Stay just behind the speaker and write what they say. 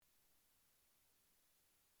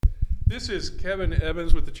This is Kevin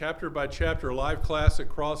Evans with the Chapter by Chapter live class at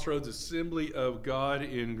Crossroads Assembly of God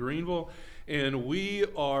in Greenville. And we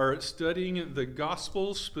are studying the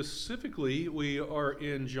Gospels. Specifically, we are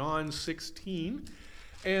in John 16.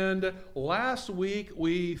 And last week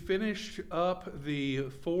we finished up the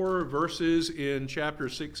 4 verses in chapter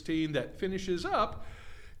 16 that finishes up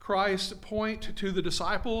Christ's point to the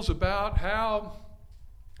disciples about how,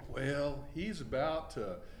 well, he's about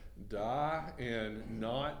to die and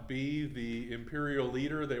not be the imperial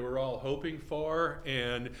leader they were all hoping for,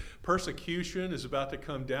 and persecution is about to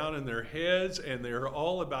come down in their heads, and they're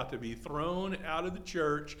all about to be thrown out of the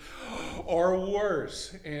church or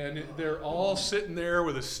worse, and they're all sitting there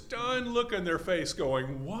with a stunned look on their face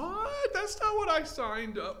going, what? That's not what I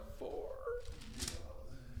signed up for.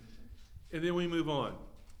 And then we move on.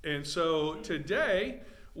 And so today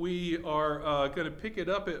we are going to pick it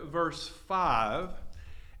up at verse 5.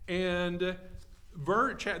 And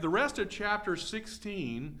the rest of chapter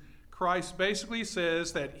 16, Christ basically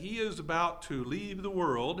says that he is about to leave the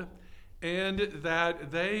world and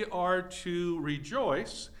that they are to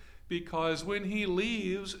rejoice because when he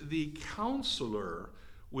leaves, the counselor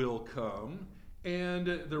will come,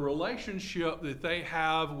 and the relationship that they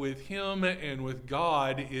have with him and with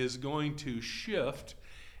God is going to shift,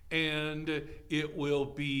 and it will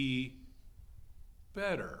be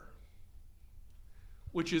better.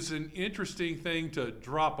 Which is an interesting thing to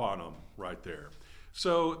drop on them right there.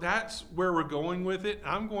 So that's where we're going with it.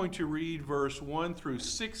 I'm going to read verse 1 through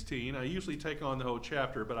 16. I usually take on the whole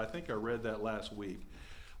chapter, but I think I read that last week.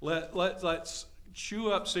 Let's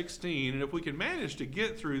chew up 16, and if we can manage to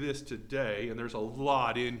get through this today, and there's a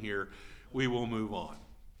lot in here, we will move on.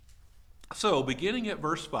 So beginning at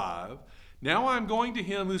verse 5, now I'm going to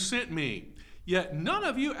him who sent me, yet none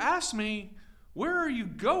of you asked me, where are you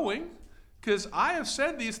going? Because I have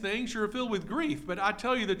said these things, you're filled with grief, but I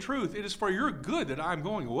tell you the truth, it is for your good that I'm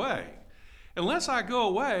going away. Unless I go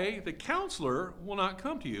away, the counselor will not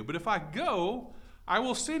come to you. But if I go, I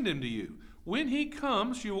will send him to you. When he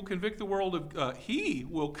comes, he will convict the world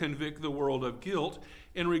of guilt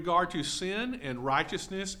in regard to sin and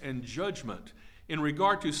righteousness and judgment. In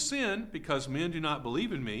regard to sin, because men do not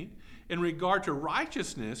believe in me. In regard to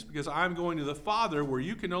righteousness, because I'm going to the Father where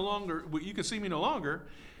you can see me no longer.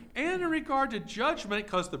 And in regard to judgment,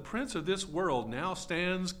 because the prince of this world now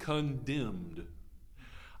stands condemned.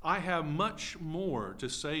 I have much more to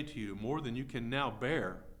say to you, more than you can now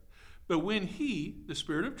bear. But when he, the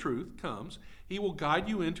Spirit of truth, comes, he will guide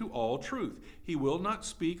you into all truth. He will not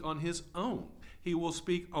speak on his own. He will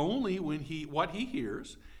speak only what he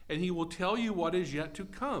hears, and he will tell you what is yet to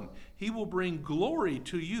come. He will bring glory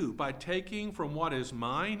to you by taking from what is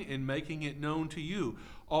mine and making it known to you.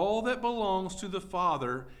 All that belongs to the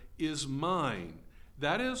Father is mine.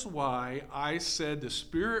 That is why I said the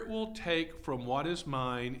Spirit will take from what is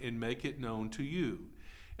mine and make it known to you.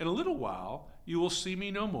 In a little while, you will see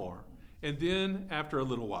me no more. And then, after a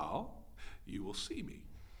little while, you will see me.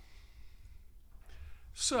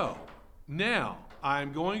 So, now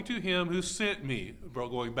I'm going to him who sent me,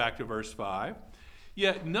 going back to verse 5.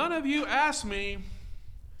 Yet none of you asked me,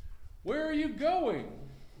 where are you going?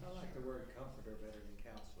 I like the word comforter better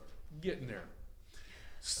than counselor. Getting there.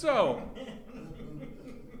 So,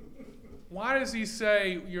 why does he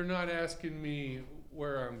say, you're not asking me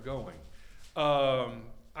where I'm going?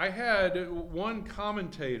 I had one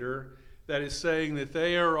commentator that is saying that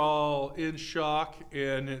they are all in shock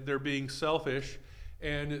and they're being selfish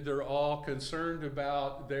and they're all concerned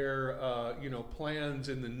about their plans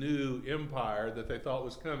in the new empire that they thought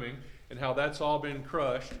was coming and how that's all been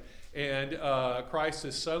crushed. And Christ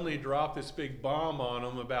has suddenly dropped this big bomb on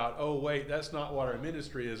them about, oh, wait, that's not what our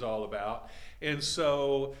ministry is all about. And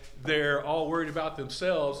so they're all worried about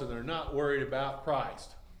themselves and they're not worried about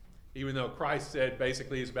Christ, even though Christ said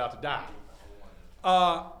basically he's about to die.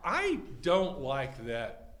 I don't like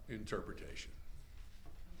that interpretation.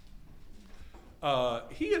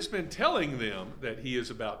 He has been telling them that he is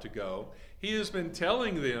about to go. He has been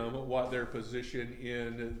telling them what their position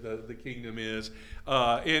in the kingdom is.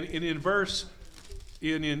 And in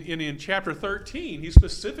chapter 13, he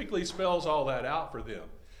specifically spells all that out for them.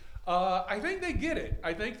 I think they get it.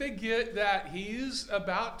 I think they get that he's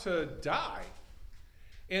about to die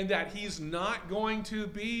and that he's not going to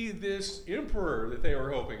be this emperor that they were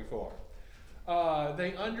hoping for.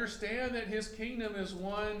 They understand that his kingdom is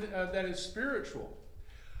one that is spiritual.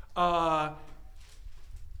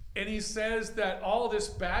 And he says that all this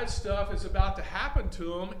bad stuff is about to happen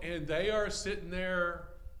to them, and they are sitting there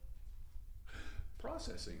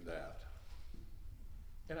processing that.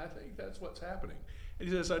 And I think that's what's happening. And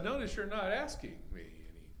he says, I notice you're not asking me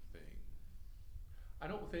anything. I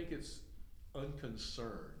don't think it's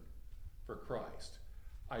unconcern for Christ.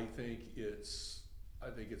 I think it's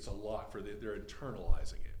a lot for they're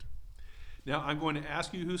internalizing it. Now I'm going to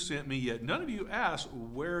ask you who sent me, yet none of you asked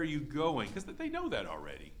where are you going, because they know that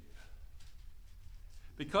already.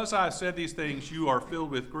 Because I said these things, you are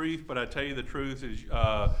filled with grief, but I tell you the truth, it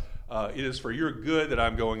is for your good that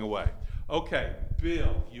I'm going away. Okay,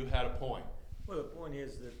 Bill, you had a point. Well, the point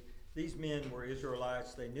is that these men were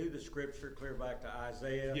Israelites. They knew the scripture clear back to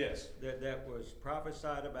Isaiah. Yes. That was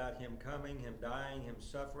prophesied about him coming, him dying, him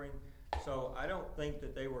suffering. So I don't think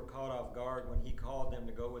that they were caught off guard when he called them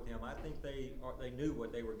to go with him. I think they knew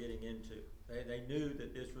what they were getting into. They knew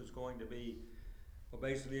that this was going to be, well,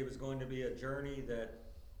 basically it was going to be a journey that,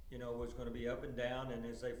 you know, was going to be up and down. And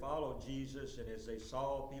as they followed Jesus and as they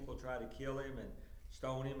saw people try to kill him and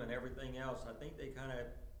stone him and everything else, I think they kind of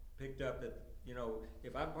picked up that, you know,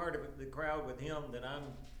 if I'm part of the crowd with him, then I'm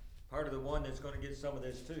part of the one that's going to get some of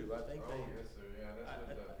this too. I think Yes, sir, yeah,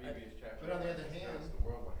 that's what the previous chapter. But on the other hand, the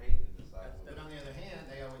world will hate the disciples. But on the other hand,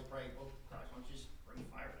 they always pray, well, Christ, why don't you just bring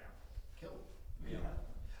fire down, kill him? Yeah.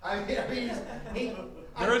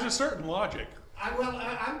 There is a certain logic.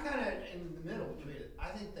 I'm kind of in the middle between it. I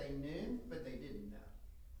think they knew, but they didn't know.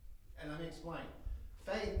 And let me explain.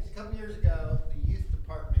 Faith, a couple years ago, the youth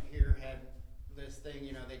department here had this thing,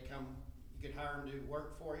 you know, they'd come, you could hire them to do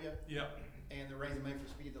work for you. Yeah. And the raise money for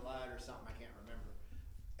Speed the Light or something, I can't remember.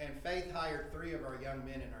 And Faith hired 3 of our young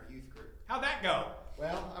men in our youth group. How'd that go?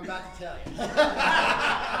 Well, I'm about to tell you.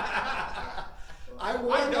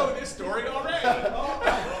 I know this story already.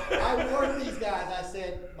 I warned these guys. I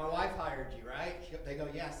said, my wife hired you, right? They go,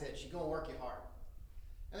 yeah. I said, she's going to work you hard.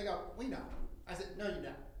 And they go, we know. I said, no, you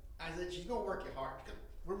don't. I said, she's going to work you hard. She goes,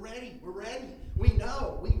 we're ready. We're ready. We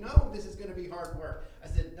know this is going to be hard work. I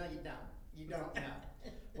said, no, you don't. You don't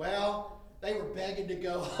know. Well, they were begging to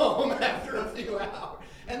go home after a few hours.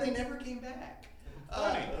 And they never came back.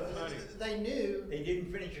 Funny. They knew. They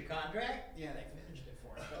didn't finish your contract? Yeah, they finished it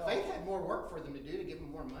for us. But Faith had more work for them to do to give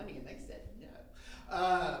them more money, and they said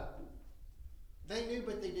no. They knew,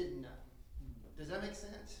 but they didn't know. Does that make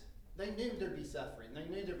sense? They knew there'd be suffering. They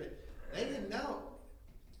knew they didn't know.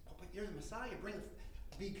 Oh, but you're the Messiah.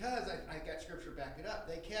 Because I got scripture to back it up.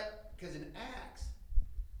 Because in Acts,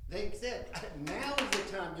 they said, now is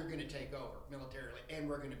the time you're going to take over militarily, and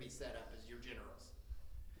we're going to be set up as your generals.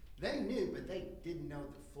 They knew, but they didn't know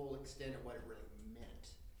the full extent of what it really meant.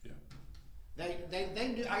 Yeah. They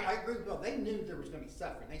knew. I agree with Bill. They knew there was going to be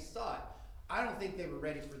suffering. They saw it. I don't think they were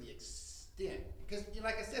ready for the extent. Because,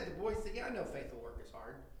 like I said, the boys said, "Yeah, I know faith will work is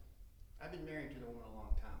hard. I've been married to the woman a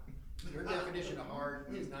long time. Your definition of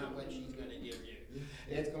hard is not what she's going to give you.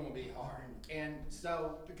 It's going to be hard." And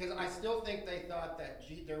so, because I still think they thought that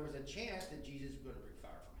there was a chance that Jesus was going to bring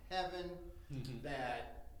fire from heaven,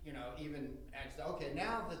 that. You know, even okay,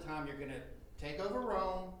 now's the time you're going to take over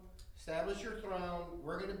Rome, establish your throne.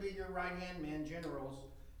 We're going to be your right-hand men, generals,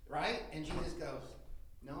 right? And Jesus goes,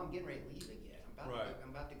 "No, I'm getting ready to leave again. I'm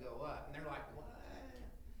about to go up." And they're like,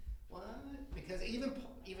 "What? Because even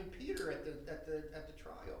Peter at the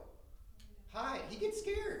trial, he gets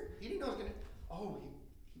scared. He didn't know it was going to. Oh,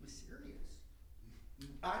 he was serious.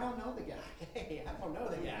 I don't know the guy. Hey, I don't know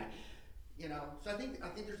the guy." You know, so I think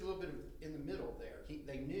there's a little bit of in the middle there.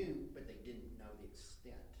 They knew, but they didn't know the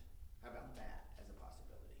extent. How about that as a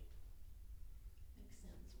possibility? Makes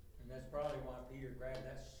sense. And that's probably why Peter grabbed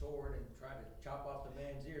that sword and tried to chop off the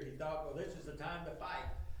man's ear. He thought, well, this is the time to fight.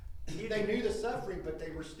 They knew the suffering, but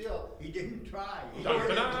they were still. He didn't try.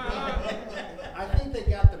 I think they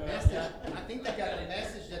got the message. I think they got the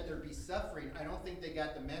message that there'd be suffering. I don't think they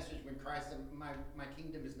got the message when Christ said, my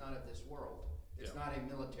kingdom is not of this world. It's not a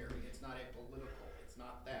military. It's not a political. It's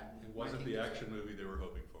not that. It wasn't the action movie they were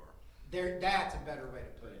hoping for. That's a better way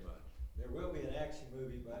to put it. There will be an action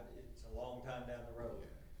movie, but it's a long time down the road.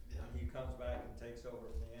 Yeah. When he comes back and takes over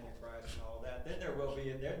from the Antichrist and all that, then there will be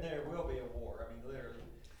a war. I mean, literally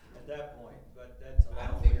at that point. But that's a long I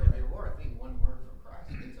don't way think there'll be down. a war. I think one word from Christ,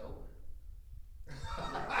 it's over.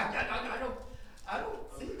 I don't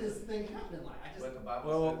see this thing happening like. But the Bible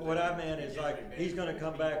Well, says what that I meant is he like, remains he's gonna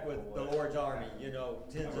come back with the faithful. Lord's army, you know,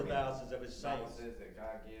 tens of thousands of his The Bible saints. says that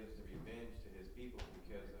God gives the revenge to his people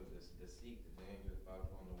because of this deceit that the angels brought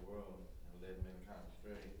upon the world and led mankind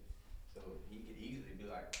astray. So he could easily be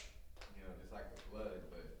like, you know, just like the flood,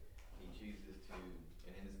 but he chooses to,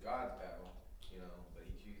 and it's God's battle, you know, but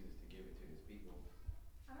he chooses to give it to his people.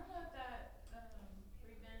 I don't know if that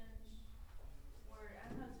revenge word, I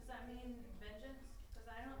don't know, does that mean vengeance? Because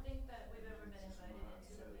I don't think that we've ever been invited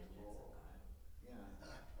into the vengeance of God. Yeah,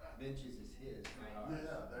 vengeance is his, not ours.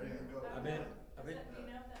 Yeah, there you go. I've been, Do you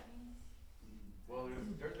know what that means? Well,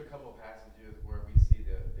 there's a couple passages where we see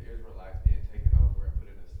that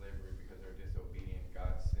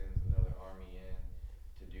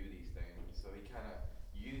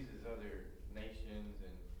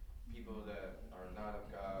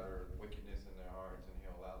or wickedness in their hearts, and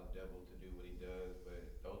he'll allow the devil to do what he does, but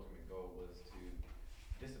the ultimate goal was to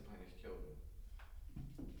discipline his children.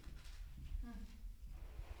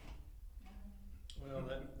 Well,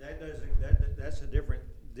 that's a different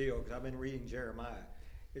deal, because I've been reading Jeremiah.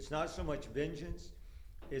 It's not so much vengeance,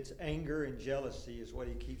 it's anger and jealousy is what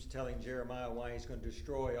he keeps telling Jeremiah, why he's going to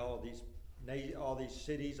destroy all these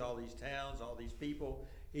cities, all these towns, all these people.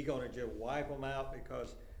 He's going to just wipe them out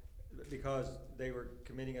because they were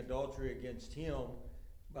committing adultery against him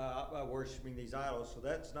by worshiping these idols. So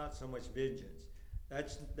that's not so much vengeance.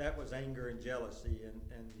 That was anger and jealousy,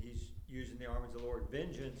 and he's using the arm of the Lord.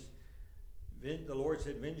 Vengeance, the Lord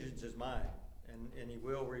said, vengeance is mine, and he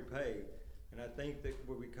will repay. And I think that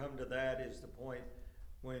when we come to that is the point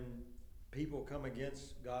when people come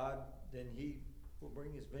against God, then he will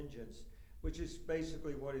bring his vengeance, which is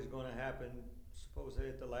basically what is going to happen, supposedly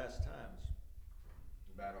at the last times.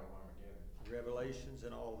 Battle of Armageddon. Revelations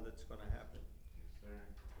and all that's going to happen. Yes, sir.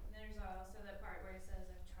 And there's also that part where it says,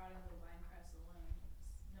 I've trodden the winepress alone.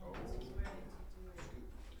 No one else was worthy to do it.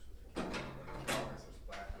 Garments are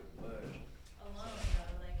splashed with blood. Alone,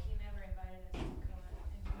 though, like, he never invited us to come and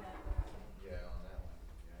do that with him. Yeah, on that one.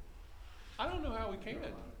 Yeah. I don't know how we can.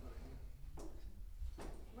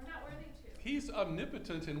 We're not worthy to. He's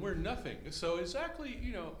omnipotent and we're nothing. So exactly,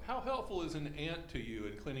 how helpful is an ant to you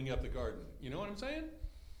in cleaning up the garden? You know what I'm saying?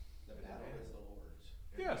 The battle is the Lord's.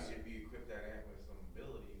 Yes. If you equip that ant with some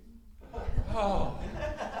abilities. Oh.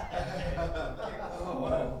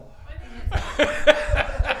 I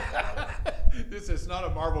think This is not a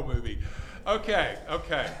Marvel movie. Okay.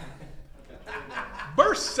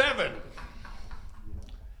 Verse 7.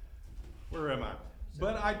 Where am I?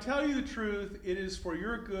 But I tell you the truth, it is for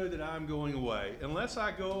your good that I am going away. Unless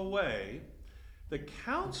I go away, the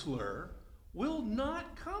counselor will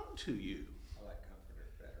not come to you. I like comforter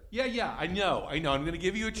better. Yeah, I know. I'm going to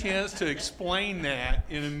give you a chance to explain that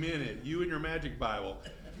in a minute, you and your magic Bible.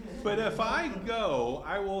 But if I go,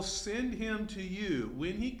 I will send him to you.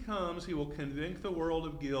 When he comes, he will convict the world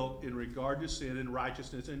of guilt in regard to sin and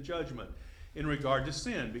righteousness and judgment. In regard to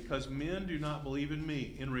sin, because men do not believe in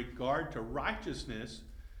me. In regard to righteousness,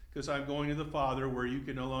 because I'm going to the Father where you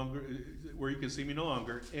can see me no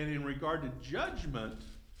longer. And in regard to judgment,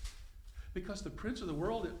 because the prince of the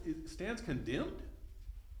world it stands condemned.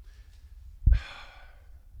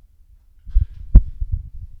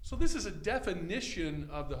 So this is a definition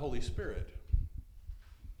of the Holy Spirit.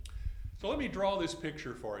 So let me draw this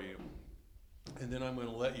picture for you, and then I'm going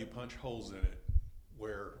to let you punch holes in it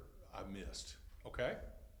where I missed. Okay?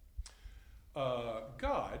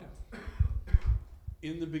 God,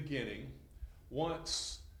 in the beginning,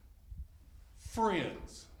 wants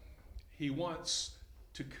friends. He wants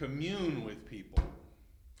to commune with people.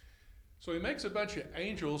 So he makes a bunch of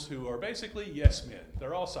angels who are basically yes men.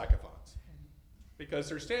 They're all sycophants. Because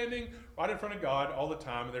they're standing right in front of God all the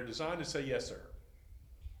time, and they're designed to say yes, sir.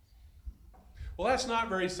 Well, that's not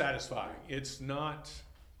very satisfying. It's not...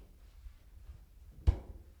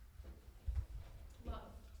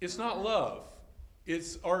 It's not love.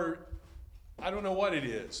 I don't know what it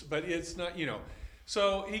is, but it's not,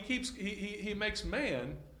 So he makes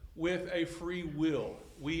man with a free will.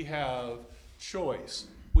 We have choice.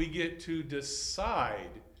 We get to decide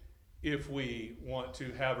if we want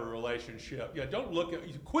to have a relationship. Yeah, don't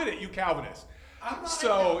quit it, you Calvinists. I'm not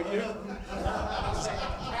So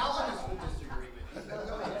Calvinists would disagree with you.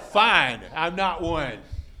 Fine, I'm not one.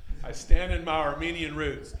 I stand in my Armenian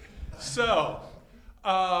roots. So,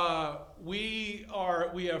 we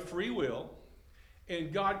have free will,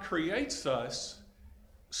 and God creates us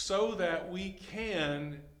so that we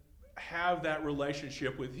can have that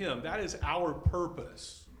relationship with Him. That is our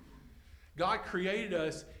purpose. God created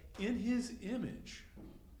us in His image.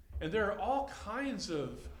 And there are all kinds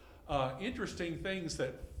of interesting things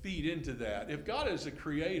that feed into that. If God is a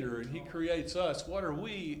creator and He creates us, what are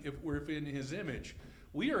we if we're in His image?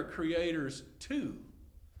 We are creators too.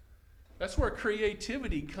 That's where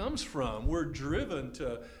creativity comes from. We're driven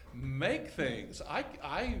to make things. I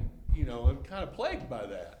am kind of plagued by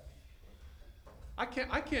that. I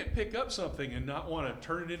can't pick up something and not want to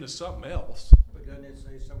turn it into something else. But doesn't it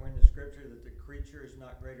say somewhere in the scripture that the creature is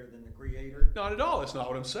not greater than the creator? Not at all. That's not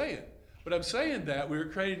what I'm saying. But I'm saying that we were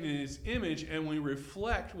created in His image and we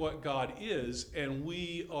reflect what God is, and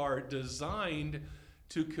we are designed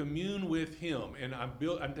to commune with Him. And I'm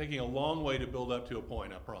taking a long way to build up to a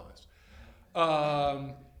point, I promise.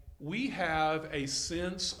 We have a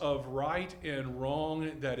sense of right and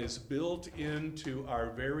wrong that is built into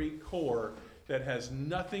our very core that has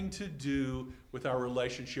nothing to do with our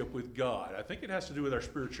relationship with God. I think it has to do with our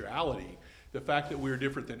spirituality, the fact that we're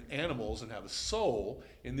different than animals and have a soul,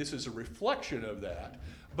 and this is a reflection of that.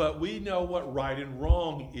 But we know what right and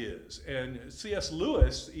wrong is. And C.S.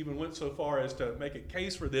 Lewis even went so far as to make a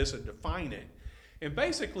case for this and define it. And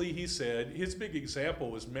basically, he said, his big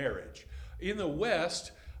example was marriage. In the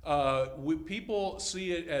West, people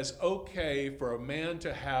see it as okay for a man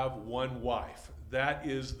to have one wife. That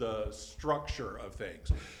is the structure of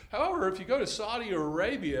things. However, if you go to Saudi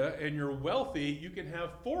Arabia and you're wealthy, you can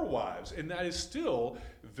have 4 wives, and that is still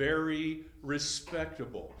very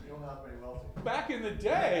respectable. You don't have to be wealthy. Back in the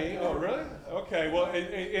day, oh really? Okay, well,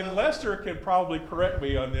 and Lester can probably correct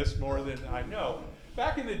me on this more than I know.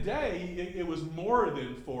 Back in the day, it was more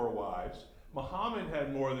than 4 wives. Muhammad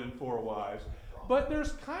had more than 4 wives. But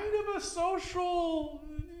there's kind of a social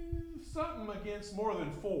something against more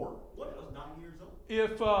than 4. What, I was 9 years old?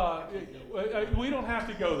 If we don't have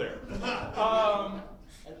to go there,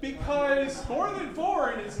 because more than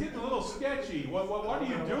 4 and it's getting a little sketchy. What are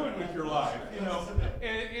you doing with your life? You know,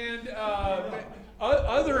 and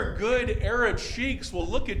other good Arab sheiks will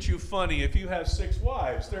look at you funny if you have 6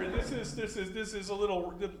 wives. This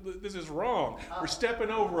is wrong. We're stepping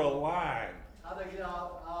over a line. How they get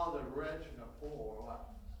all the rich and the poor?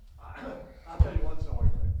 I'll tell you one story.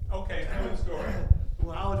 Okay, tell the story.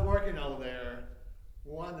 When I was working over there,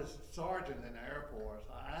 one of the sergeants in the Air Force,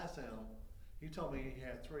 I asked him, he told me he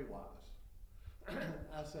had 3 wives.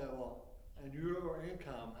 I said, well, and your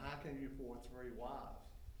income, how can you afford 3 wives?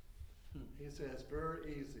 He said, it's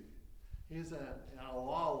very easy. He said, in our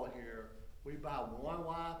law here, we buy 1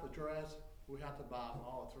 wife a dress, we have to buy them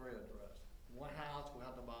all 3 a dress. 1 house, we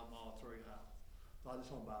have to buy them all 3 houses. So I just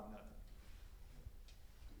don't buy nothing.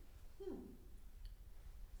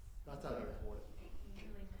 That's how they report it.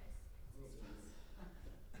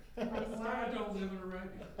 Really nice. I don't live in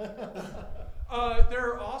Arabia.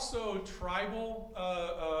 There are also tribal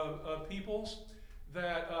peoples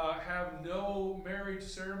that have no marriage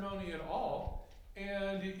ceremony at all.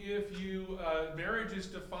 And if you marriage is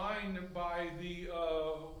defined by the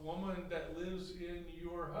woman that lives in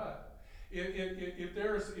your hut.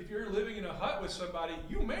 If you're living in a hut with somebody,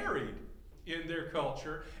 you married in their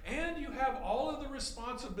culture, and you have all of the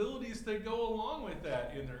responsibilities that go along with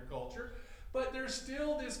that in their culture. But there's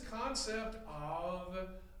still this concept of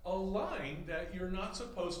a line that you're not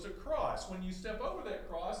supposed to cross. When you step over that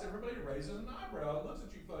cross, everybody raises an eyebrow and looks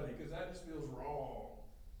at you funny because that just feels wrong.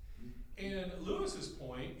 And Lewis's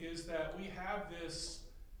point is that we have this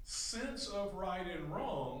sense of right and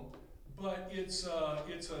wrong, but it's a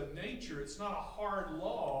nature. It's not a hard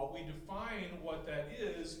law. We define what that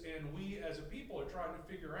is, and we as a people are trying to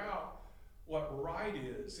figure out what right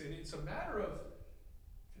is. And it's a matter of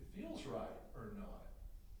if it feels right or not.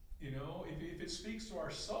 You know, if it speaks to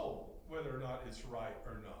our soul, whether or not it's right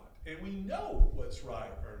or not. And we know what's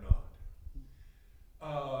right or not.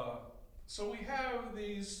 So we have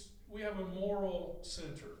a moral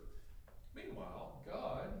center. Meanwhile,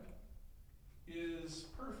 God is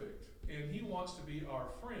perfect, and He wants to be our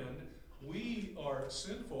friend. We are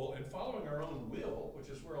sinful and following our own will, which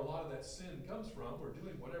is where a lot of that sin comes from. We're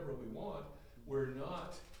doing whatever we want.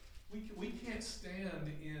 We can't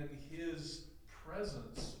stand in His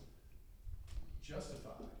presence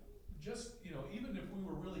justified. Just, even if we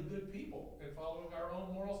were really good people and following our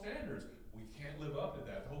own moral standards, we can't live up to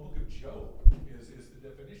that. The whole book of Job is the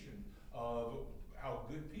definition of how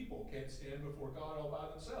good people can't stand before God all by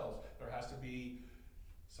themselves. There has to be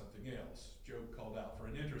something else. Job called out for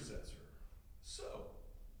an intercessor. So,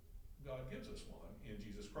 God gives us one in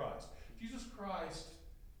Jesus Christ. Jesus Christ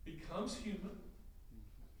becomes human.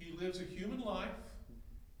 He lives a human life.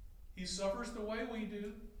 He suffers the way we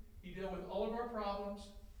do. He dealt with all of our problems.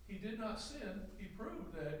 He did not sin. He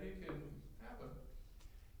proved that it can happen.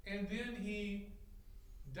 And then He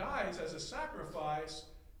dies as a sacrifice,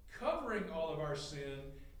 covering all of our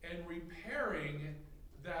sin and repairing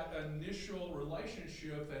that initial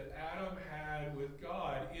relationship that Adam had with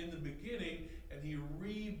God in the beginning, and He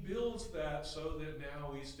rebuilds that so that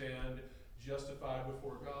now we stand justified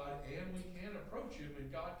before God, and we can approach Him,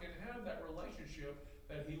 and God can have that relationship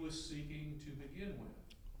that He was seeking to begin with.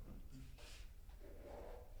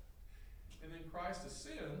 And then Christ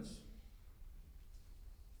ascends,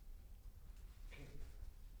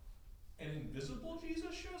 an invisible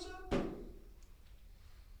Jesus shows up? No,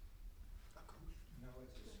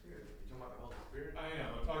 it's the Spirit. You're talking about the Holy Spirit? I am.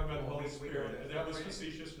 I'm talking about the Holy We Spirit. know That was Trinity.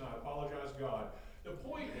 facetious, and I apologize, God. The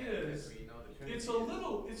point is, We know the Trinity it's a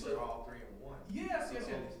little, they're all 3 in 1. yes, So yes, the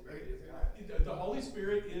yes. Holy Spirit is God. The Holy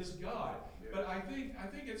Spirit is God. Yeah. But I think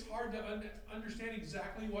it's hard to understand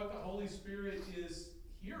exactly what the Holy Spirit is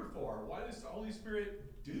here for? What does the Holy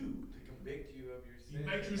Spirit do? To convict you of your He sin.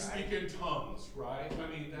 makes you speak in tongues, right? I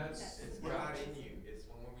mean, that's It's God in you. It's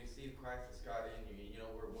when we receive Christ, it's God in you. You know,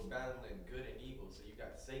 we're battling good and evil. So you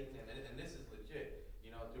got Satan, and this is legit.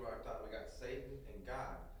 You know, through our thought, we got Satan and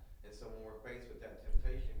God. And so when we're faced with that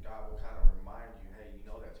temptation, God will kind of remind you, hey, you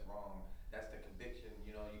know that's wrong. That's the conviction.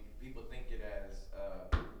 You know, people think it as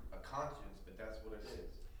a conscience, but that's what it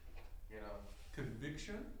is. You know,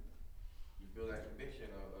 conviction. you feel that conviction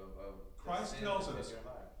of Christ sin tells in us, your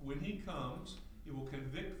life. when he comes, he will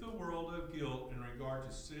convict the world of guilt in regard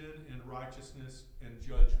to sin and righteousness and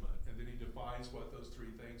judgment. And then he defines what those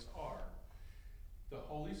three things are. The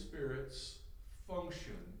Holy Spirit's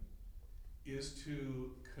function is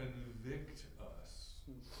to convict us.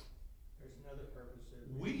 There's another purpose in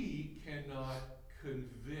it. We cannot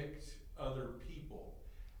convict other people.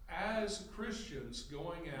 As Christians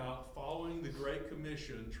going out, following the Great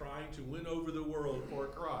Commission, trying to win over the world for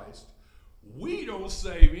Christ, we don't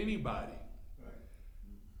save anybody. Right.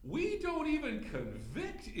 We don't even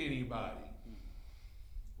convict anybody.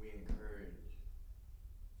 We encourage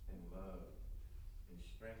and love and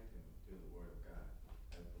strengthen through the Word of God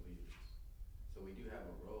as believers. So we do have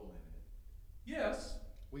a role in it. Yes,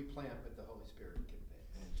 We plant, but the Holy Spirit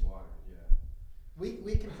convicts. And it's water, yeah.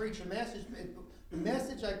 We can preach a message. The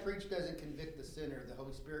message I preach doesn't convict the sinner. The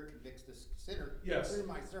Holy Spirit convicts the sinner Yes. through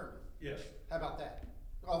my sermon. yes. How about that?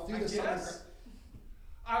 All through I the sermon. guess.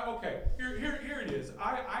 Okay, here it is.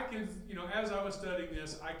 I can, as I was studying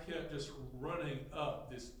this, I kept just running up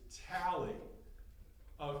this tally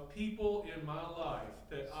of people in my life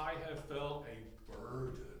that I have felt a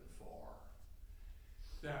burden for,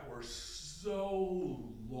 that were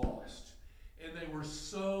so lost, and they were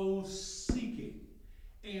so seeking,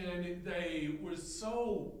 and they were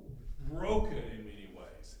so broken in many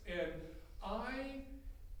ways. And I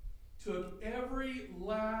took every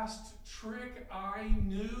last trick I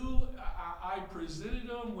knew. I presented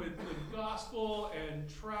them with the gospel and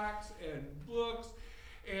tracts and books,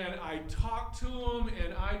 and I talked to them,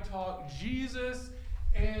 and I talked Jesus,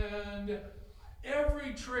 and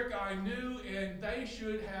every trick I knew, and they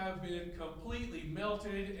should have been completely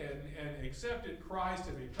melted and accepted Christ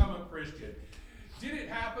and become a Christian. Did it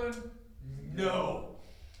happen? No.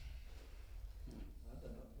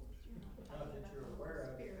 Not that you're aware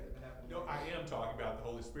of it, it happened. No, I am talking about the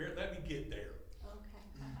Holy Spirit. Let me get there.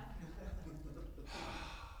 Okay.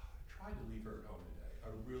 I tried to leave her at home today. I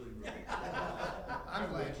really, really. I'm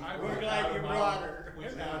glad you. I We're went glad out you of my- brought her.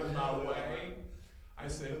 Went out of my way. I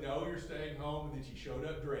said, no, you're staying home, and then she showed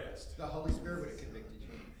up dressed. The Holy Spirit would have convicted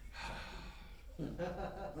you.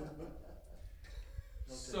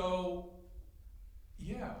 So,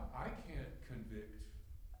 yeah, I can't convict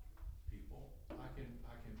people. I can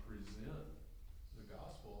present the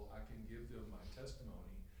gospel. I can give them my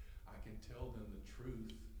testimony. I can tell them the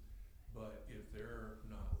truth. But if they're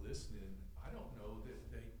not listening, I don't know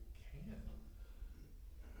that they can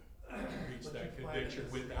reach But that you planted conviction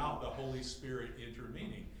the seed. without the Holy Spirit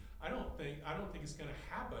intervening. I don't think it's going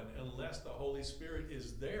to happen unless the Holy Spirit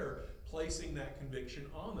is there placing that conviction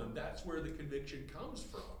on them. That's where the conviction comes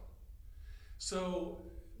from. So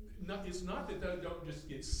it's not that they don't just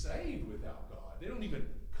get saved without God. They don't even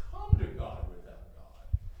come to God without God.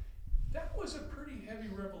 That was a pretty heavy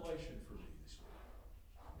revelation for me this week.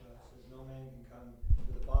 It says no man can come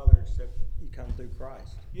to the Father except he come through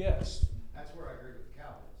Christ. Yes. That's where I agree with the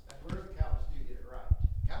Calvinists. That's where the Calvinists do get it right.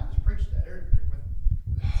 Calvinists preach that.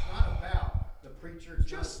 It's not about the preacher.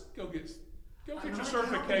 It's not- Just go get I'm your not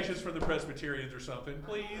certifications from the Presbyterians or something,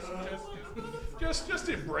 please. Just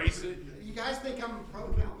embrace it. You guys think I'm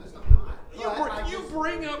pro-Calvinist? I'm not. You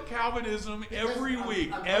bring up Calvinism Because every I'm-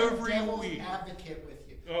 week, I'm every devil's week. advocate with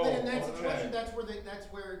you. Oh, But in that okay. situation, that's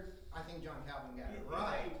where I think John Calvin got it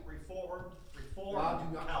right. Reformed Well,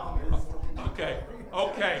 do not call me a reformed.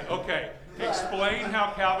 Okay. Explain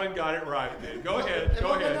how Calvin got it right, then. Go ahead.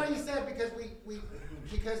 No, you said because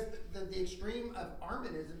because the extreme of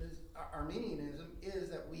Arminianism is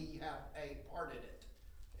that we have a part in it.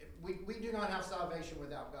 We do not have salvation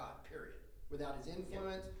without God, period. Without His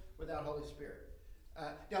influence, without Holy Spirit.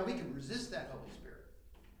 Now we can resist that Holy Spirit.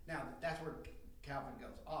 Now that's where Calvin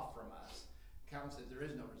goes off from us. Calvin says there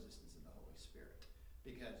is no resistance in the Holy Spirit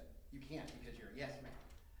because you can't, because you're a yes man.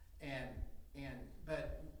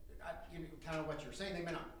 But kind of what you're saying,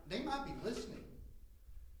 they might be listening,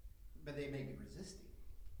 but they may be resisting.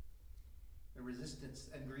 The resistance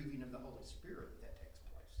and grieving of the Holy Spirit that takes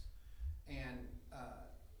place. And,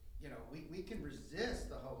 we can resist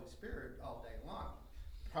the Holy Spirit all day long.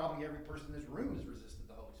 Probably every person in this room has resisted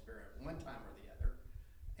the Holy Spirit at one time or the other.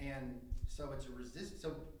 And so it's a resistance.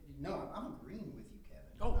 So, no, I'm agreeing with you,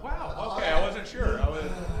 Kevin. Oh, wow, okay, I wasn't sure, I was,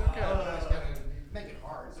 I okay. was gonna make it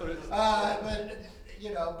hard. So it's- But,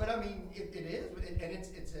 you know, but I mean, it is, and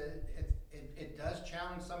it does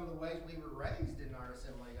challenge some of the ways we were raised in our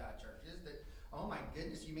Assembly of God churches, that, oh my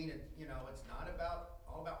goodness, you mean it, you know, it's not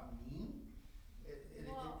all about me?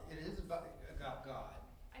 Well- It is about God.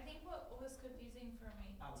 I think what was confusing for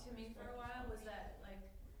me, to me for a while, was that, like,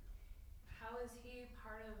 how is he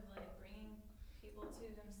part of, like, bringing people to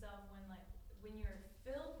himself when you're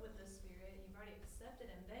filled with the Spirit, you've already accepted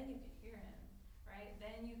him, then you can hear him, right?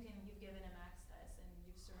 Then you've given him access and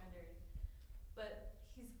you've surrendered. But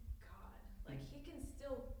he's God. Like, he can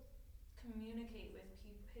still communicate with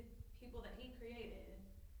people that he created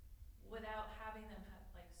without having them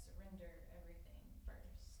surrender everything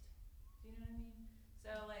first. Do you know what I mean?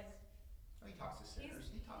 So, like, He talks to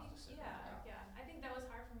sinners, he talks to sinners. yeah. I think that was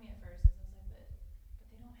hard for me at first, because I was like, but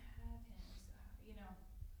they don't have him, so, you know,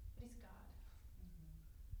 but he's God.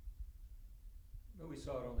 But we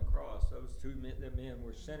saw it on the cross. Those the men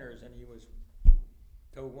were sinners, and he was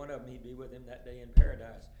told one of them he'd be with him that day in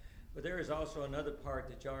paradise. But there is also another part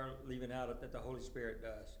that y'all are leaving out that the Holy Spirit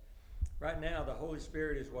does. Right now, the Holy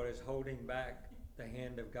Spirit is what is holding back the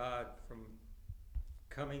hand of God from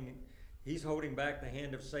coming. He's holding back the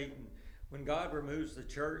hand of Satan. When God removes the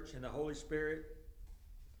church and the Holy Spirit,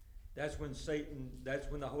 that's when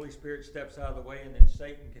the Holy Spirit steps out of the way, and then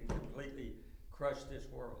Satan can completely crush this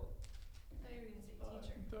world. I thought you were gonna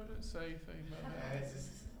say teacher. Doesn't say anything about that.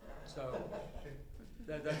 So,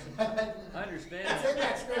 that's, I understand. It's in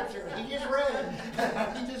that scripture, he just read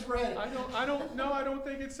it, he just read it. I don't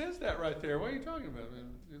think it says that right there, what are you talking about?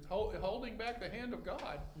 It's holding back the hand of God.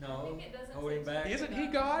 I No, think it doesn't holding say back. teacher. Isn't he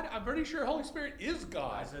God? I'm pretty sure Holy Spirit is I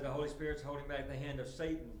God. said the Holy Spirit's holding back the hand of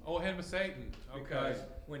Satan. Oh, hand of Satan, okay. Because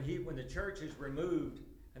when the church is removed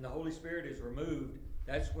and the Holy Spirit is removed,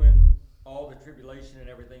 that's when all the tribulation and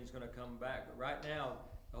everything's gonna come back. But right now,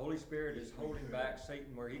 the Holy Spirit is holding back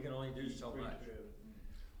Satan where he can only do so much.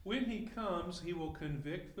 When he comes, he will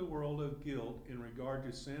convict the world of guilt in regard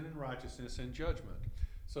to sin and righteousness and judgment.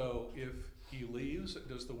 So if he leaves,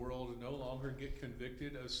 does the world no longer get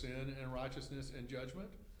convicted of sin and righteousness and judgment?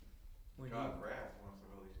 When God's wrath once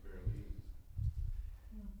the Holy Spirit leaves.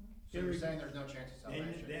 So you're saying there's no chance of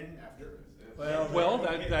salvation Then after? Well,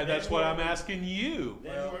 that's what I'm asking you.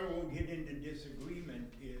 Then where we'll get into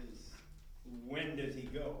disagreement is, when does he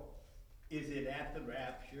go? Is it at the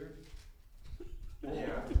rapture? Yeah,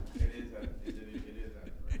 it is at the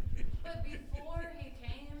rapture. But before he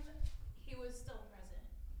came, he was still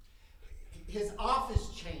present. His office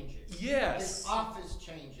changes. Yes. His office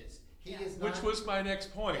changes. He is not. Which was my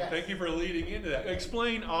next point. Yes. Thank you for leading into that.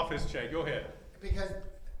 Explain office change. Go ahead. Because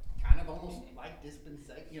kind of almost like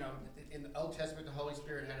dispensation, you know, in the Old Testament, the Holy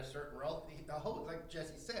Spirit had a certain role. Like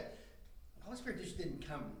Jesse said, the Holy Spirit just didn't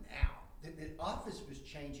come now. The office was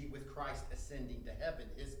changing with Christ ascending to heaven.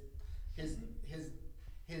 His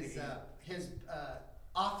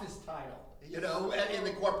office title, you know, and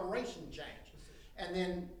the corporation changed. And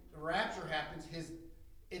then the rapture happens.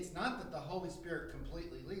 It's not that the Holy Spirit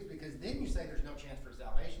completely leaves, because then you say there's no chance for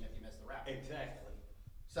salvation if you miss the rapture. Exactly.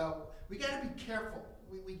 So we got to be careful.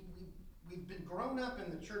 We've been grown up in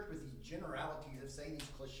the church with these generalities of saying these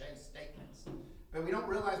cliche statements, but we don't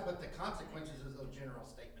realize what the consequences of those general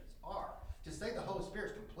statements are. To say the Holy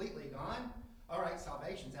Spirit's completely gone, all right,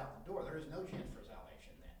 salvation's out the door. There is no chance for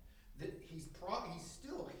salvation then. He's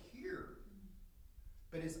still here,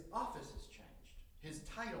 but his office has changed. His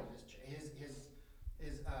title has changed.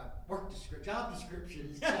 His work description, job description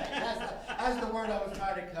has changed. That's the word I was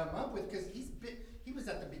trying to come up with, because he was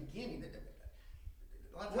at the beginning.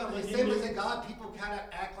 A lot of times, Well, the Assemblies of God, people kind of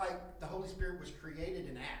act like the Holy Spirit was created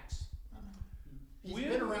in Acts. He's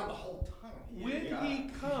been around the whole time. When he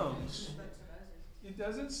comes, it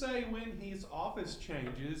doesn't say when his office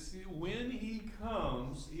changes. When he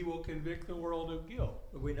comes, he will convict the world of guilt.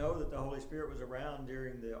 But we know that the Holy Spirit was around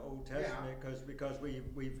during the Old Testament because we've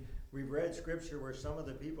read scripture where some of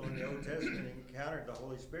the people in the Old Testament encountered the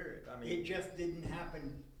Holy Spirit. I mean, It just didn't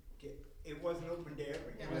happen, it wasn't open to It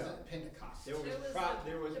everyone. was at Pentecost. There was It was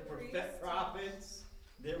the prophet priests. prophets,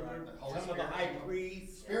 there Right, were the Holy some of the Spirit high came.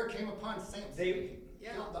 priests. Spirit came upon Samson. They- He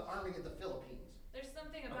killed the army of the Philippines. There's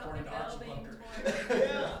something about According the to Archie veil being Bunker. torn.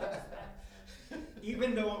 Yeah.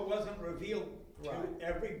 Even though it wasn't revealed to Right.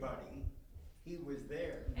 everybody, he was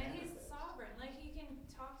there. And he's sovereign, like he can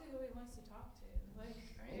talk to who he wants to talk to, like.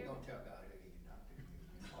 I ain't gonna tell God who he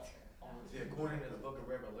can talk to. See, according to the book of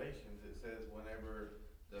Revelations, it says whenever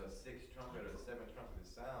the sixth trumpet or the seventh trumpet is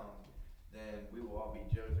sound, then we will all be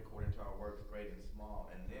judged according to our works, great and small,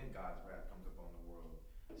 and then God's wrath comes upon the world.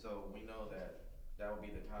 So we know that that will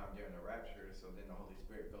be the time during the rapture. So then the Holy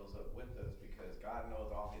Spirit goes up with us because God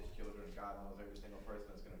knows all his children. God knows every single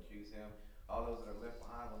person that's going to choose him. All those that are left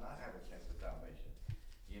behind will not have a chance of salvation.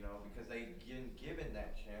 You know, because they've been given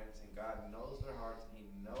that chance, and God knows their hearts, and he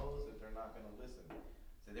knows that they're not going to listen.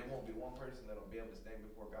 So there won't be one person that'll be able to stand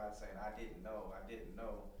before God saying, I didn't know.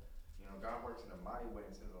 You know, God works in a mighty way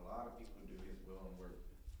and sends a lot of people to do his will and work.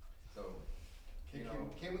 So, you know,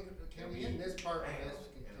 Can we end this part with this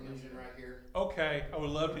conclusion right here? Okay, I would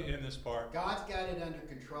love to end this part. God's got it under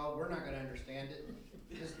control. We're not going to understand it.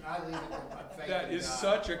 Just I leave it to faith That in is God.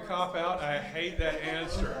 such a cop-out. I hate that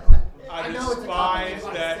answer. I know it's a cop-out, despise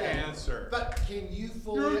like I that said, answer. But can you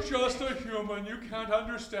fully? You're just a human. You can't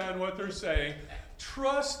understand what they're saying.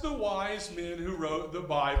 Trust the wise men who wrote the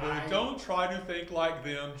Bible. Don't try to think like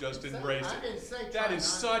them. Just embrace I it. didn't say That try is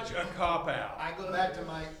not such to. a cop-out. I go back to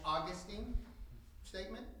my Augustine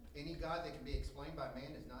statement. Any God that can be explained by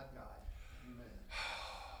man is not God.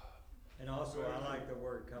 And also, I like the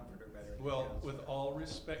word comforter better than Well, counselor. with all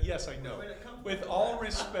respect, yes, I know. With all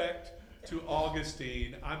respect to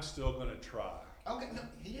Augustine, I'm still going to try. Okay, no,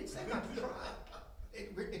 he didn't say not to try.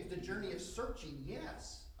 It's the journey of searching.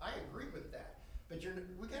 Yes, I agree with that. But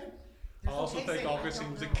we got to. I also think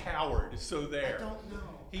Augustine was a coward, so there. I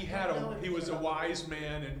don't know. He was a wise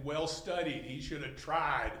man and well studied. He should have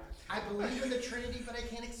tried. I believe in the Trinity, but I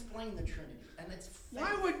can't explain the Trinity, and it's faith.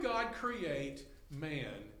 Why would God create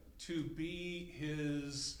man to be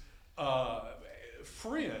his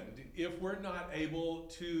friend if we're not able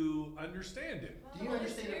to understand him? Well, Do you Holy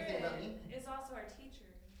understand everything about me? Spirit is also our teacher.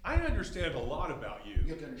 I understand a lot about you. You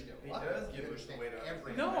have to understand He what? does You give us the understand way to understand.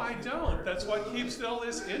 everything. No, I don't. That's what keeps all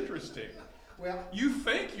this interesting. Well, You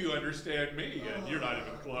think you understand me, and you're not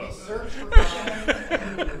even we close. search for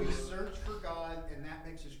God. We search for God, and that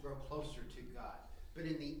makes us grow closer to God. But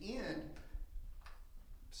in the end,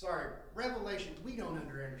 Revelation, we don't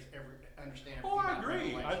understand everything. Oh, I about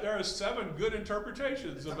agree. Revelation. There are 7 good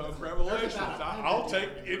interpretations of those revelations. I'll take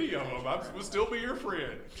any of them. I'll still be your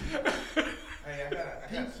friend. Hey, I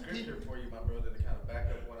got a scripture for you, my brother, to kind of back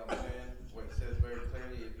up what I'm saying, where it says very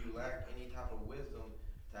clearly, if you lack any type of wisdom,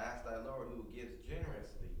 to ask thy Lord who gives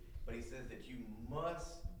generously. But he says that you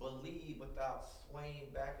must believe without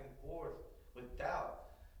swaying back and forth with doubt.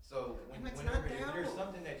 So And it's whenever not if there's doubt.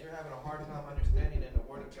 something that you're having a hard time understanding in the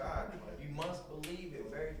Word of God, you must believe it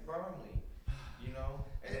very firmly, you know,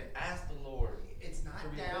 and then ask the Lord. It's not to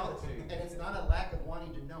reveal doubt, it to you. and it's not a lack of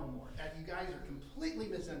wanting to know more. You guys are completely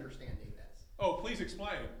misunderstanding this. Oh, please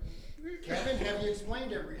explain. Kevin, have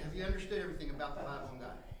you understood everything about the Bible and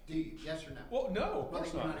God? Do you? Yes or no? Well, no, of Well,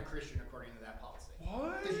 course then you're not. not a Christian according to that policy.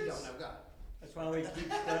 What? Because you don't know God. That's why we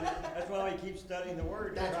keep studying. That's why we keep studying the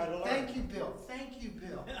Word to try to learn. Thank you, Bill. Thank you,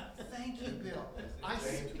 Bill. Thank you, Bill.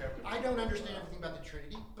 James chapter I don't understand everything about the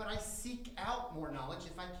Trinity, but I seek out more knowledge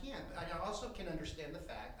if I can. But I also can understand the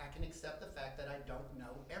fact, I can accept the fact that I don't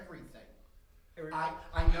know everything.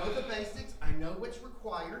 I know the basics, I know what's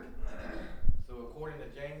required. So according to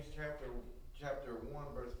James chapter 1,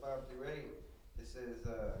 verse 5 through 8, it says,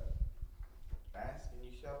 ask and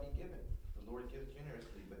you shall be given. The Lord gives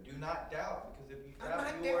generously, but do not doubt, because if you I'm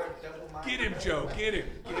doubt, not you are a doubting. double-minded Get him, man. Joe. Get him.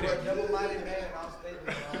 You Get are a him. double-minded man, and I'll stay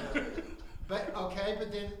with you.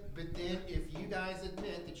 But then if you guys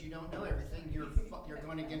admit that you don't know everything, you're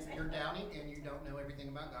going against, you're doubting, and you don't know everything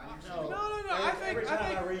about God. You're No, saying, No, I every time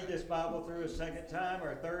think- I read this Bible through a second time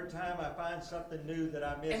or a third time, I find something new that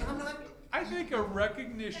I missed. and I'm not. I think a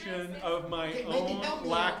recognition of my Okay, maybe own help me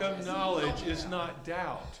lack out, of Jesse. knowledge Help me is out. not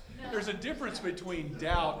doubt. No. There's a difference between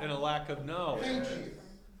doubt and a lack of knowledge. Thank you.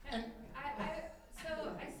 And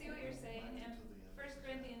So I see what you're saying, and 1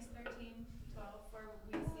 Corinthians 13:12, for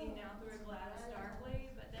we see now through a glass darkly,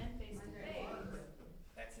 but then face to face.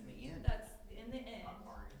 that's in the end. That's in the end.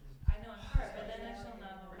 I know in part, but then I shall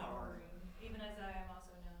know, even as I am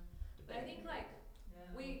also known. But I think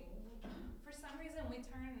for some reason we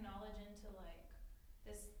turn knowledge into like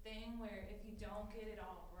this thing where if you don't get it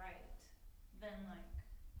all right, then like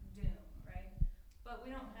doom, right? But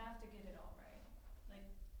we don't have to get it all right.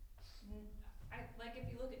 Like if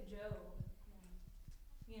you look at Job,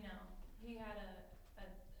 you know, he had a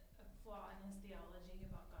flaw in his theology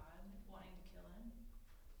about God wanting to kill him,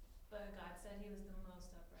 but God said he was the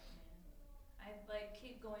most upright man. I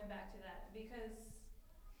keep going back to that because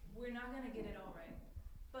we're not gonna get it all right,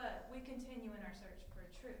 but we continue in our search for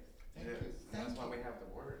truth. Thank you. Yes, Thank that's why you. we have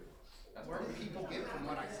the Word. That's Where why do we- people get from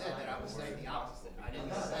what I said that I was saying the opposite? I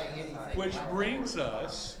didn't say anything. Which brings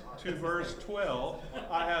us to verse 12.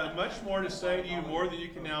 I have much more to say to you, more than you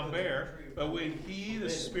can now bear. But when he, the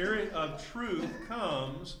Spirit of truth,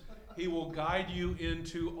 comes, he will guide you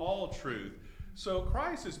into all truth. So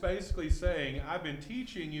Christ is basically saying, I've been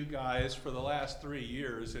teaching you guys for the last 3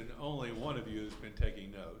 years, and only one of you has been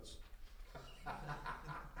taking notes.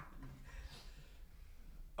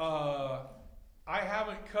 I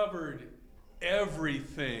haven't covered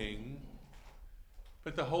everything,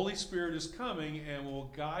 but the Holy Spirit is coming and will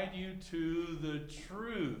guide you to the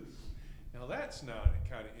truth. Now that's not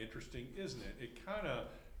kind of interesting, isn't it? It kind of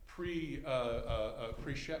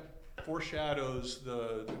foreshadows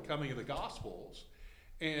the coming of the Gospels.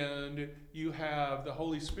 And you have the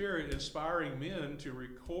Holy Spirit inspiring men to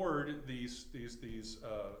record these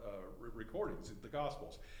recordings, the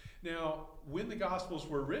Gospels. Now, when the Gospels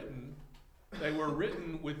were written, they were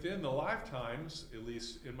written within the lifetimes, at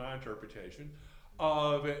least in my interpretation,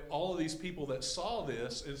 of all of these people that saw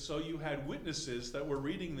this. And so you had witnesses that were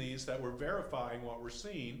reading these that were verifying what we're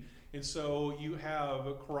seeing. And so you have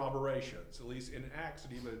corroborations. At least in Acts,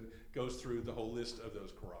 it even goes through the whole list of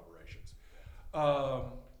those corroborations.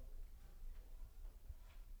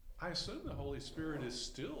 I assume the Holy Spirit is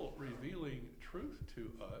still revealing truth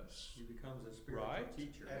to us. He becomes a spiritual Right?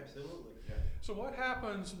 teacher. Absolutely. Yeah. So what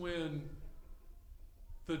happens when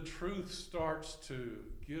the truth starts to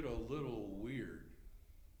get a little weird?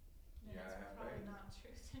 Then Yeah, I it's have probably faith. not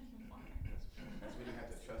truth anymore. That's when you have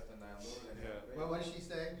to trust in thy Lord and have faith. Well, what did she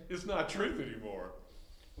say? It's not truth anymore.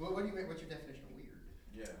 Well, what do you mean? What's your definition of weird?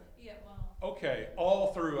 Yeah. Yeah, well, Okay,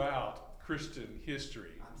 all throughout Christian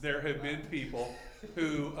history, there have been people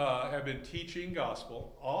who have been teaching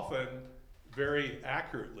gospel, often very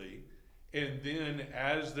accurately, and then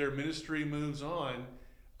as their ministry moves on,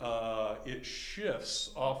 it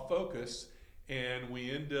shifts off focus, and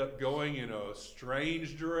we end up going in a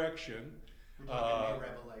strange direction. We're talking new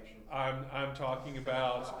revelation. I'm talking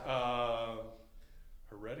about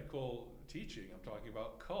heretical teaching. I'm talking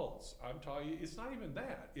about cults. I'm talking. It's not even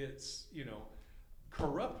that. It's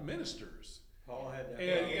corrupt ministers. Paul had that.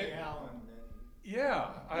 And- Eddie Allen and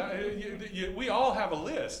Yeah, we all have a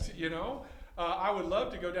list. I would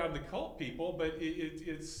love to go down to cult people, but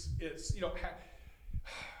it's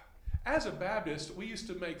as a Baptist, we used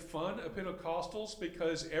to make fun of Pentecostals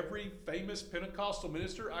because every famous Pentecostal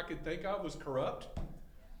minister I could think of was corrupt.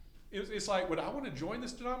 It's like, would I want to join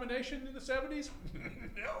this denomination in the 70s?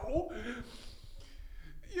 No.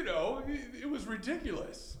 It was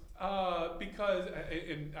ridiculous. Because,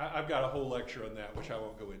 and I've got a whole lecture on that, which I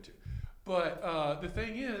won't go into. But the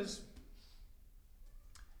thing is,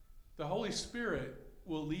 the Holy Spirit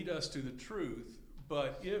will lead us to the truth,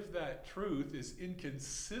 but if that truth is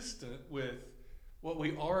inconsistent with what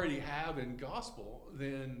we already have in gospel,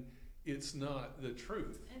 then it's not the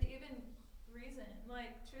truth. and even reason,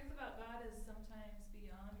 like truth about God is sometimes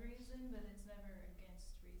beyond reason, but it's never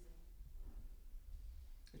against reason.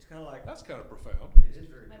 It's kind of like, That's kind of profound. It is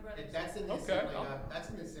very. My brother That's in the Okay. assembly. That's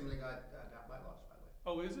in the assembly got bylaws, by the way.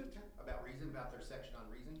 Oh, is it? About reason, about their section on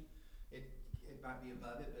reason. It might be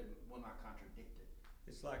above it, but it will not contradict it.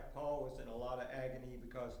 it's like Paul was in a lot of agony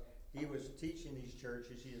because he was teaching these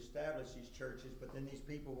churches, he established these churches, but then these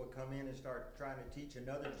people would come in and start trying to teach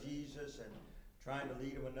another Jesus and trying to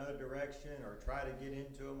lead them another direction, or try to get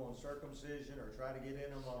into them on circumcision, or try to get in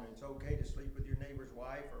them on it's okay to sleep with your neighbor's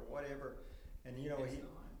wife or whatever. And It's not.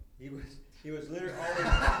 he was literally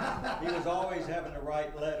always, he was always having to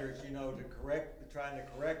write letters, trying to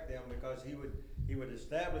correct them, because he would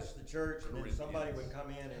establish the church, and then somebody would come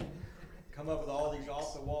in and come up with all these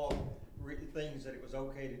off the wall things that it was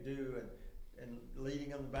okay to do, and leading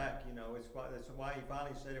them back. That's why he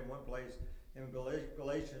finally said in one place in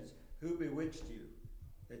Galatians, "Who bewitched you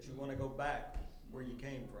that you want to go back where you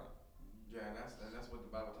came from?" Yeah, and that's what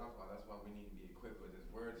the Bible talks about. That's why we need to be equipped with His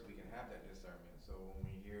Word, so we can have that discernment. So when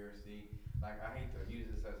we hear, see, like I hate to use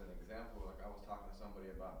this as an example. Like I was talking to somebody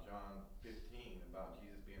about John 15, about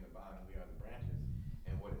Jesus being the vine and we are the branches,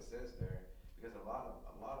 and what it says there. Because a lot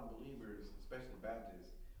of believers, especially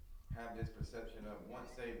Baptists, have this perception of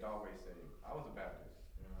once saved, always saved. I was a Baptist,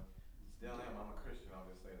 still am. I'm a Christian. I'll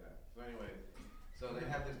just say that. So anyway, so they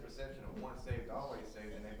have this perception of once saved, always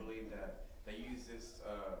saved, and they believe that. They use this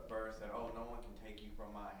verse that, no one can take you from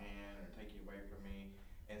my hand or take you away from me.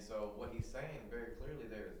 And so what he's saying very clearly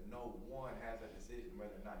there is no one has a decision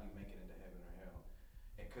whether or not you make it into heaven or hell.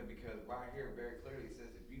 Because right here very clearly it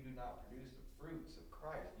says, if you do not produce the fruits of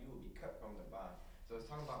Christ, you will be cut from the vine. So it's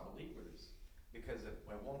talking about believers. Because at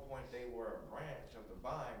one point they were a branch of the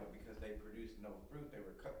vine, but because they produced no fruit, they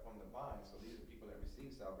were cut from the vine. So these are people that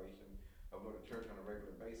receive salvation or go to church on a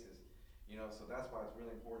regular basis. So that's why it's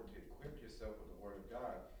really important to equip yourself with the Word of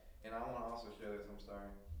God. And I want to also share this, I'm sorry.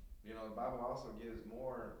 The Bible also gives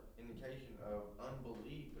more indication of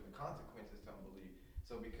unbelief and the consequences to unbelief.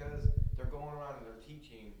 So because they're going around and they're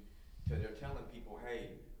teaching So they're telling people,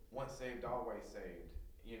 hey, once saved, always saved,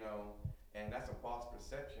 you know, and that's a false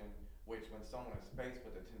perception, which when someone is faced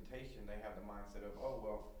with a temptation, they have the mindset of, oh,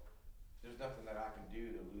 well, there's nothing that I can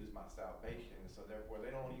do to lose my salvation. So therefore,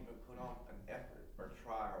 they don't even put on an effort or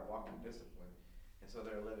try or walk in discipline. And so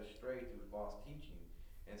they're led astray through false teaching.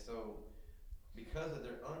 And so because of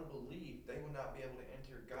their unbelief, they will not be able to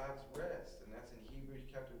enter God's rest. And that's in Hebrews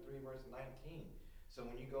chapter 3, verse 19. So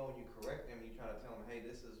when you go and you correct them, you try to tell them, hey,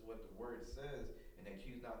 this is what the word says, and they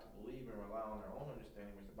choose not to believe and rely on their own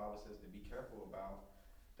understanding, which the Bible says to be careful about,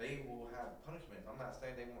 they will have punishment. I'm not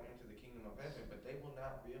saying they won't enter the kingdom of heaven, but they will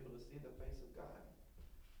not be able to see the face of God.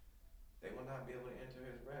 They will not be able to enter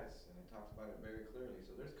his rest, and it talks about it very clearly.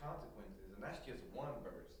 So there's consequences, and that's just one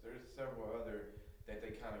verse. There's several other that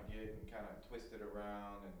they kind of get and kind of twist it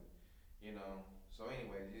around, and you know. So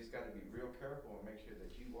anyway, you just got to be real careful and make sure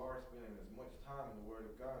that you are spending as much time in the Word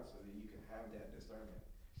of God so that you can have that discernment.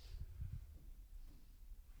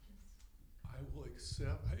 I will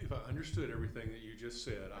accept, if I understood everything that you just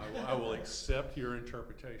said, I will accept your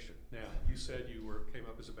interpretation. Now, you said you came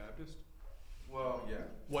up as a Baptist? Well, yeah.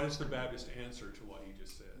 What is the Baptist answer to what you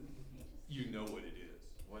just said? You know what it is.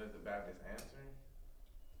 What is the Baptist answer?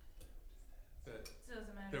 That So it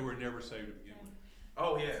doesn't matter. they were never saved to begin with.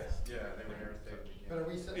 Oh yes, yeah, they were never saved But are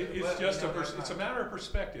again. we saying? It's Well, just you know, that's it's a not- matter of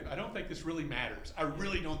perspective. I don't think this really matters. I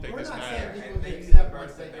really don't think We're this not matters. saying And people they who use accept the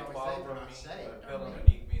once verse they that they always fall saved are from not me, saved. but I fell mean,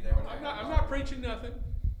 underneath me, they were I'm not preaching nothing.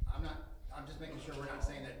 I'm just making sure we're not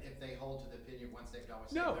saying that if they hold to the opinion once saved, always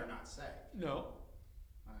saved, No. they're not saved. No,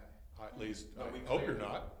 Okay. at least But I we hope you're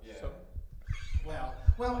clearly- not. Yeah. So, Well,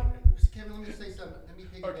 Kevin, let me just say something. Let me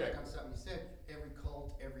piggyback Okay. on something you said. Every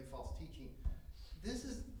cult, every false teaching. This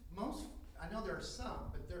is most. I know there are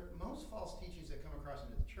some, but most false teachings that come across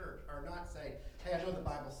into the church are not saying, "Hey, I know the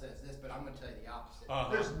Bible says this, but I'm going to tell you the opposite."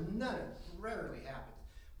 Uh-huh. There's none. Rarely happens.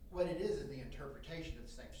 What it is the interpretation of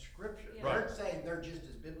the same scripture. Yeah. They're Right. saying they're just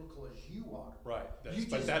as biblical as you are. right. You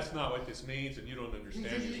But just- that's not what this means, and you don't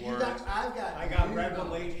understand these words. I've got I got new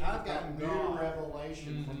revelation knowledge. I've got from new God.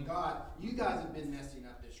 revelation from Mhm. God. You guys have been messing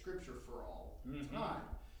up this scripture for all Mhm. time.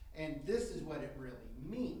 And this is what it really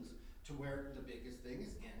means, to where the biggest thing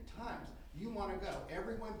is end times. You want to go.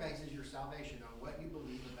 Everyone bases your salvation on what you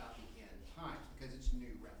believe about the end times, because it's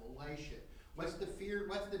new revelation. What's the fear?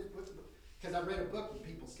 Because I read a book and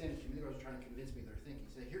people sent it to me. They were trying to convince me of their thinking.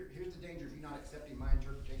 Say, here's the danger of you not accepting my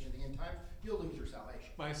interpretation of the end times. You'll lose your salvation.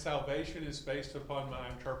 My salvation is based upon my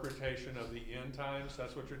interpretation of the end times.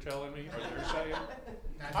 That's what you're telling me, or you're saying?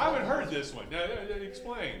 That's I haven't all. heard this one. Now,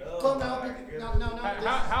 explain. Well, no, my no, goodness. no.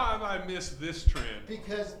 How have I missed this trend?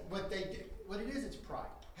 Because what it is, it's pride.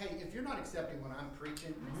 Hey, if you're not accepting what I'm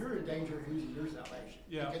preaching, you're in danger of losing your salvation.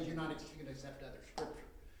 Yeah. Because you're not going to accept other scripture.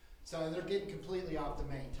 So they're getting completely off the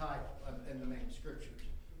main title and the main scriptures.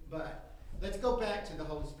 But let's go back to the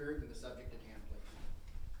Holy Spirit and the subject at hand, please.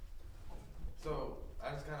 So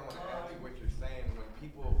I just kind of want to add to what you're saying. When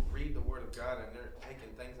people read the Word of God and they're taking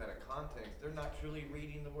things out of context, they're not truly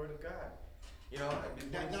reading the Word of God. You know,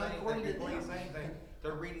 and Not according to before you them. say anything,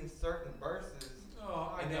 they're reading certain verses.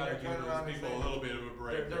 Oh, I And then gotta they give turn around these and people a say- little bit of a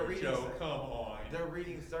break they're there, reading Joe. some- Come on. They're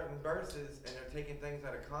reading certain verses and they're taking things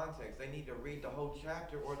out of context. They need to read the whole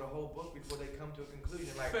chapter or the whole book before they come to a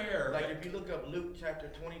conclusion. Like, Fair. like if you look up Luke chapter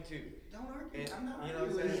 22, Don't argue. and I'm not you know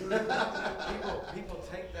what I'm arguing. saying? people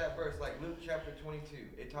take that verse, like Luke chapter 22.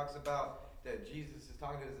 It talks about that Jesus is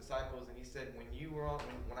talking to his disciples and he said,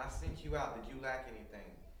 when I sent you out, did you lack anything?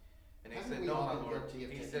 And they Haven't said, we no, all my been Lord. guilty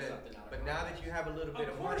of He taking said, something out of but now that you have a little bit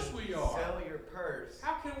Of of money, course we are. sell your purse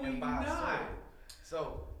How can we and buy a not? sword.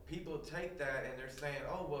 So people take that and they're saying,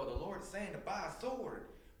 oh, well, the Lord's saying to buy a sword.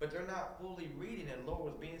 But they're not fully reading it. The Lord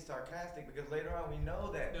was being sarcastic because later on we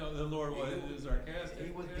know that No, the Lord was sarcastic.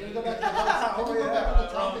 he was Can we getting, go back to the can we go back to the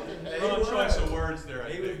topic? Hey, Wrong he choice was. of words there, I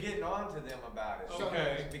he was think. getting on to them about it.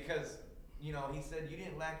 Okay. Because, you know, he said you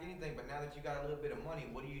didn't lack anything, but now that you got a little bit of money,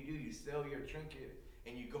 what do? You sell your trinket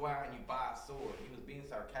and you go out and you buy a sword. He was being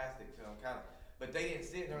sarcastic to them, kind of. But they didn't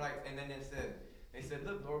sit and they're like, and then they said,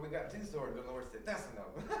 look, Lord, we got 2 swords. The Lord said, that's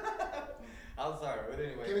enough. I'm sorry, but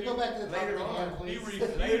anyway. Can we go back to the Later topic at hand, on, He please?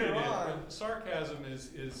 refuted Later it. on- But sarcasm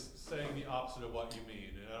is saying the opposite of what you mean,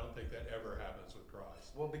 and I don't think that ever happens with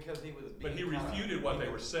Christ. Well, because he was being But he kinda- refuted what they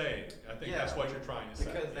were saying. I think Yeah. that's what you're trying to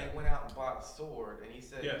say. Because they Yeah. went out and bought a sword, and he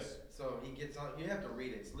said, Yes. so he gets on, you have to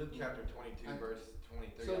read it. It's Luke chapter 22, I- verse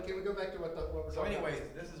 23. So can we go back to what we're So talking about?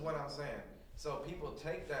 anyways, this is what I'm saying. So people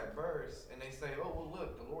take that verse and they say, oh, well,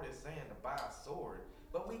 look, the Lord is saying to buy a sword.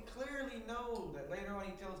 But we clearly know that later on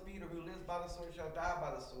he tells Peter, who lives by the sword shall die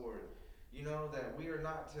by the sword. You know, that we are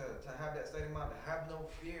not to have that state of mind, to have no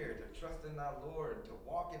fear, to trust in our Lord, to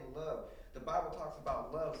walk in love. The Bible talks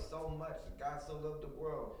about love so much. God so loved the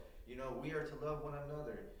world. You know, we are to love one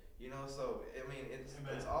another. You know, so I mean,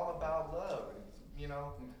 it's all about love. You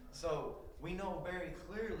know, so we know very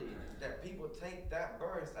clearly that people take that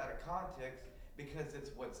verse out of context because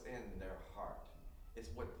it's what's in their heart. It's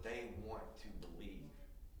what they want to believe.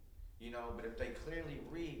 You know, but if they clearly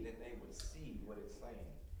read, then they would see what it's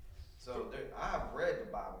saying. So I've read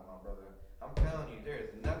the Bible, my brother. I'm telling you, there is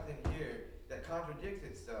nothing here that contradicts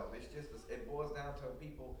itself. It's just, it boils down to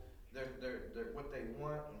people, they're what they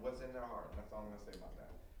want and what's in their heart. And that's all I'm going to say about that.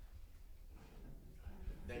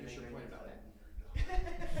 Finish your point about that.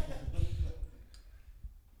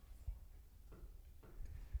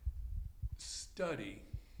 Study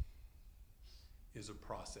is a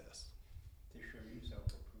process. To show you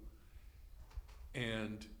self-approved.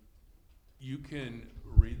 And you can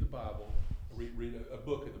read the Bible, read a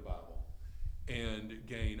book of the Bible, and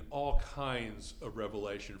gain all kinds of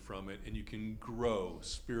revelation from it, and you can grow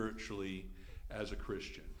spiritually as a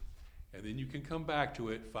Christian. And then you can come back to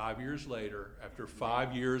it 5 years later, after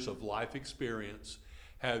 5 years of life experience,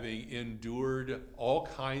 having endured all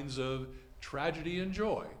kinds of tragedy and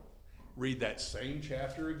joy. Read that same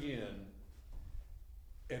chapter again,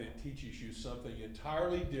 and it teaches you something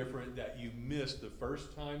entirely different that you missed the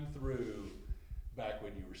first time through back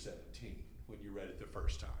when you were 17, when you read it the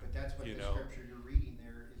first time. But that's what you the know? scripture you're reading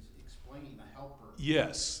there is explaining, the helper.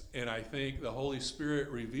 Yes, and I think the Holy Spirit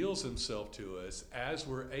reveals himself to us as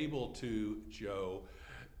we're able to, Joe,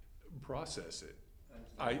 process it.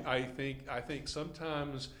 I think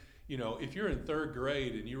sometimes, you know, if you're in third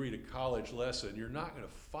grade and you read a college lesson, you're not going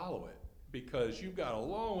to follow it because you've got a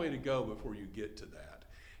long way to go before you get to that.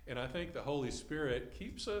 And I think the Holy Spirit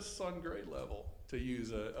keeps us on grade level, to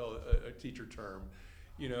use a teacher term,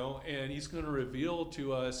 you know, and he's going to reveal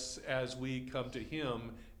to us as we come to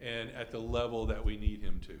him and at the level that we need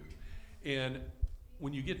him to. And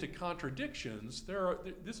when you get to contradictions,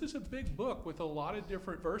 this is a big book with a lot of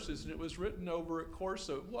different verses, and it was written over a course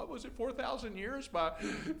of, 4,000 years by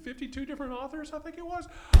 52 different authors, I think it was.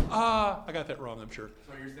 I got that wrong, I'm sure.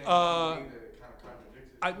 So you're saying that it kind of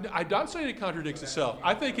contradicts itself? I'm not saying it contradicts itself.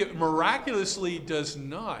 I think it miraculously does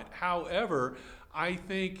not. However, I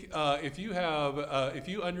think if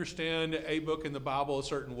you understand a book in the Bible a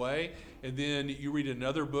certain way, and then you read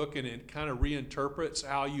another book and it kind of reinterprets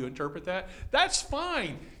how you interpret that, that's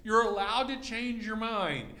fine. You're allowed to change your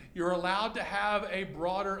mind. You're allowed to have a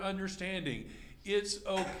broader understanding. It's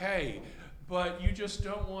okay. But you just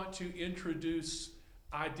don't want to introduce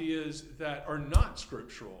ideas that are not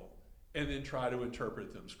scriptural and then try to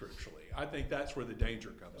interpret them scripturally. I think that's where the danger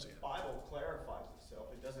comes in. The Bible clarifies itself,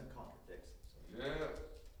 it doesn't contradict itself. Yeah.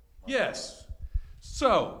 Yes.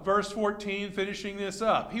 So, verse 14, finishing this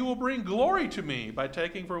up. He will bring glory to me by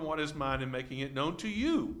taking from what is mine and making it known to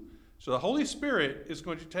you. So the Holy Spirit is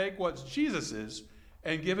going to take what's Jesus's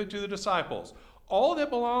and give it to the disciples. All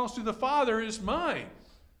that belongs to the Father is mine.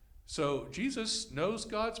 So Jesus knows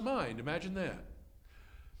God's mind. Imagine that.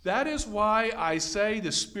 That is why I say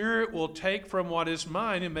the Spirit will take from what is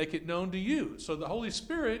mine and make it known to you. So the Holy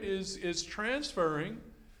Spirit is transferring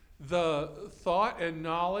the thought and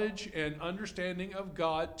knowledge and understanding of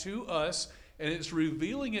God to us, and it's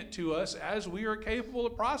revealing it to us as we are capable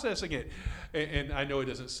of processing it. And I know it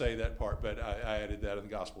doesn't say that part, but I added that in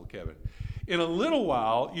the Gospel of Kevin. In a little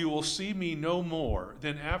while you will see me no more.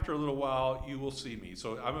 Then after a little while you will see me.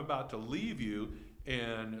 So I'm about to leave you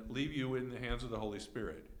and leave you in the hands of the Holy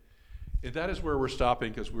Spirit. And that is where we're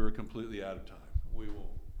stopping because we're completely out of time. We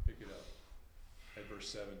will pick it up at verse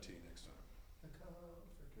 17 next time.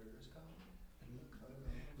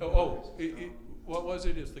 What was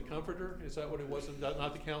it? Is the Comforter? Is that what it was?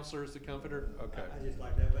 Not the Counselor, is the Comforter? Okay. I just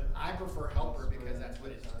like that, but I prefer helper because that's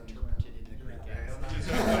what it's interpreted in the Greek. Is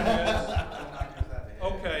that what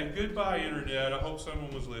it is? Okay, goodbye, Internet. I hope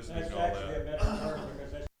someone was listening That's to all actually a that. better term because